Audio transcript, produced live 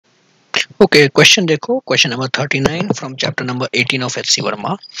Okay, question देखो, question number 39 from chapter number 18 of HC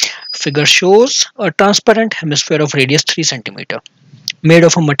Verma. Figure shows a transparent hemisphere of radius 3 centimeter made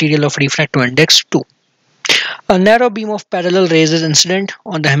of a material of refractive index 2. A narrow beam of parallel rays is incident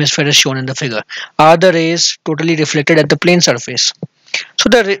on the hemisphere as shown in the figure. Are the rays totally reflected at the plane surface? So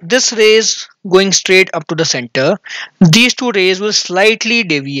this rays going straight up to the center, these two rays will slightly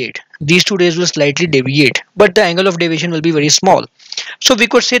deviate. These two rays will slightly deviate, but the angle of deviation will be very small. So we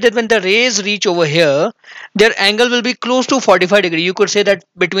could say that when the rays reach over here, their angle will be close to 45 degree. You could say that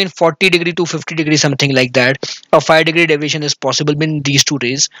between 40 degree to 50 degree, something like that. A 5 degree deviation is possible between these two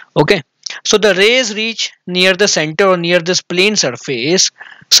rays. Okay. So the rays reach near the center or near this plane surface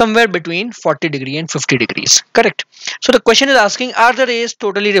somewhere between 40 degree and 50 degrees. Correct. So the question is asking, are the rays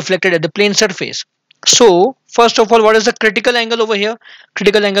totally reflected at the plane surface? So first of all, what is the critical angle over here?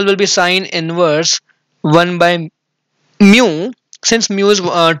 Critical angle will be sine inverse 1 by mu. Since mu is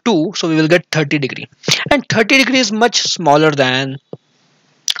 2, so we will get 30 degree, and 30 degree is much smaller than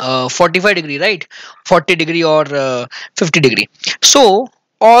 45 degree, right? 40 degree or 50 degree. So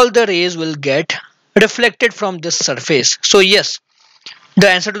all the rays will get reflected from this surface. So yes, the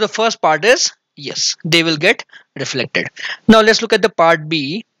answer to the first part is yes, they will get reflected. Now let's look at the part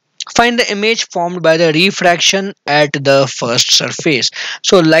B. Find the image formed by the refraction at the first surface.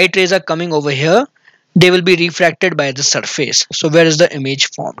 So light rays are coming over here, they will be refracted by the surface. So where is the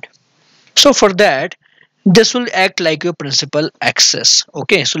image formed? So for that, this will act like your principal axis.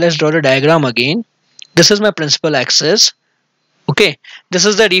 Okay, so let's draw the diagram again. This is my principal axis. Okay, this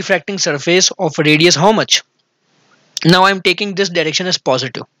is the refracting surface of radius how much? Now I'm taking this direction as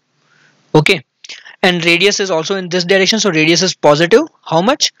positive. Okay, and radius is also in this direction, so radius is positive. How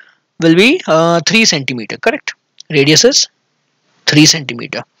much? Will be 3 centimeter, correct? Radius is 3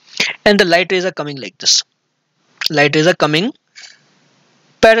 centimeter, and the light rays are coming like this. Light rays are coming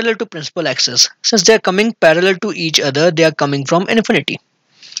parallel to principal axis. Since they are coming parallel to each other, they are coming from infinity.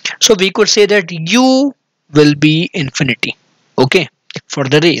 So we could say that u will be infinity. Okay, for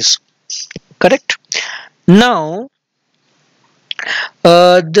the rays, correct? Now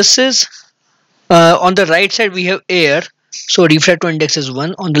this is on the right side we have air, so refractive index is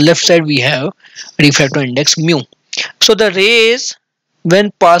 1. On the left side we have refractive index mu. So the rays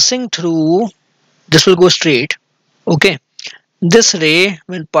when passing through, this will go straight. Okay, this ray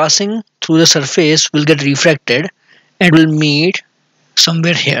when passing through the surface will get refracted and will meet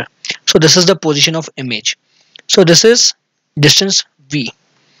somewhere here. So this is the position of image. So this is distance v.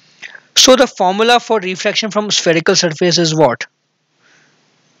 So the formula for refraction from spherical surface is what?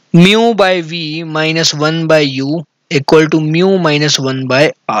 Mu by v minus 1 by u equal to mu minus 1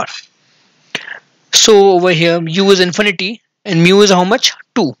 by r. So over here u is infinity and mu is how much?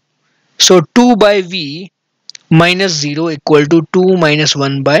 2. So 2 by v minus 0 equal to 2 minus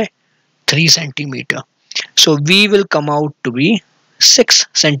 1 by 3 centimeter. So v will come out to be 6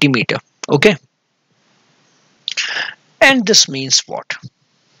 centimeter. Okay, and this means what?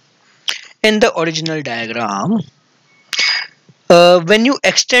 In the original diagram, when you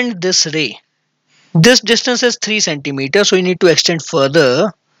extend this ray, this distance is 3 centimeter, so you need to extend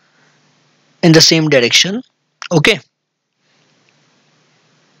further in the same direction. Okay,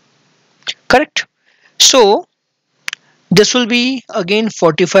 correct? So this will be again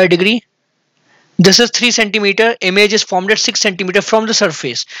 45 degree. This is 3 centimeter. Image is formed at 6 centimeter from the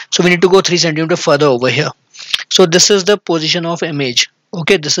surface, so we need to go 3 centimeter further over here. So this is the position of image.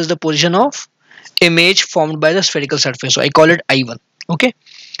 Okay, this is the position of image formed by the spherical surface, so I call it I1. Okay,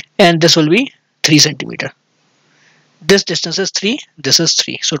 and this will be 3 centimeter. This distance is 3, this is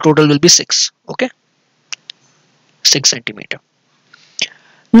 3, so total will be 6. Okay, 6 centimeter.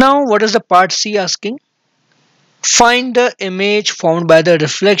 Now what is the part C asking? Find the image formed by the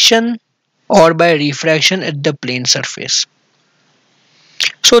reflection or by refraction at the plane surface.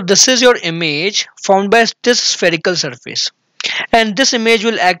 So this is your image formed by this spherical surface, and this image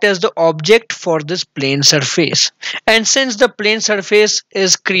will act as the object for this plane surface. And since the plane surface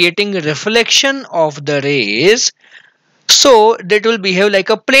is creating reflection of the rays, so that will behave like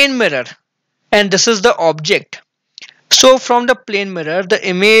a plane mirror, and this is the object. So from the plane mirror the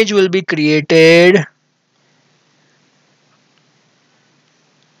image will be created.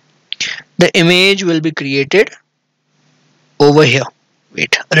 The image will be created over here.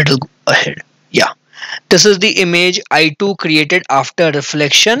 Wait a little ahead. Yeah, this is the image I2 created after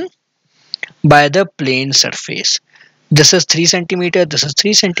reflection by the plane surface. This is 3 centimeter, this is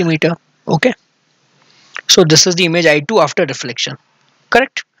 3 centimeter. Okay, so this is the image I2 after reflection,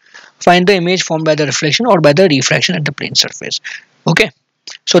 correct? Find the image formed by the reflection or by the refraction at the plane surface. Okay,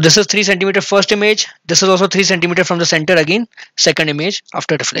 So this is 3 centimeter first image. This is also 3 centimeter from the center again. Second image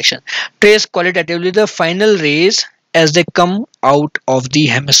after reflection. Trace qualitatively the final rays as they come out of the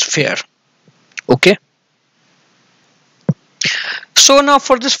hemisphere. Okay. So now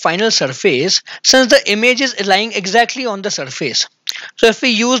for this final surface, since the image is lying exactly on the surface, so if we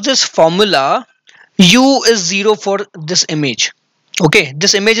use this formula, u is 0 for this image. Okay,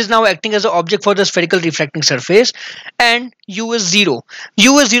 this image is now acting as an object for the spherical refracting surface, and u is 0.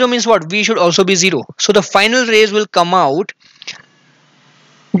 U is 0 means what? V should also be 0. So the final rays will come out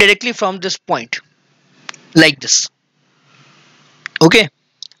directly from this point, like this. Okay,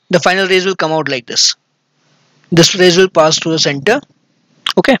 the final rays will come out like this. This rays will pass through the center.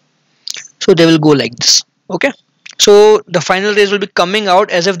 Okay, so they will go like this. Okay, so the final rays will be coming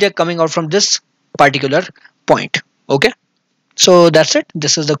out as if they are coming out from this particular point. Okay, so that's it.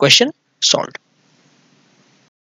 This is the question solved.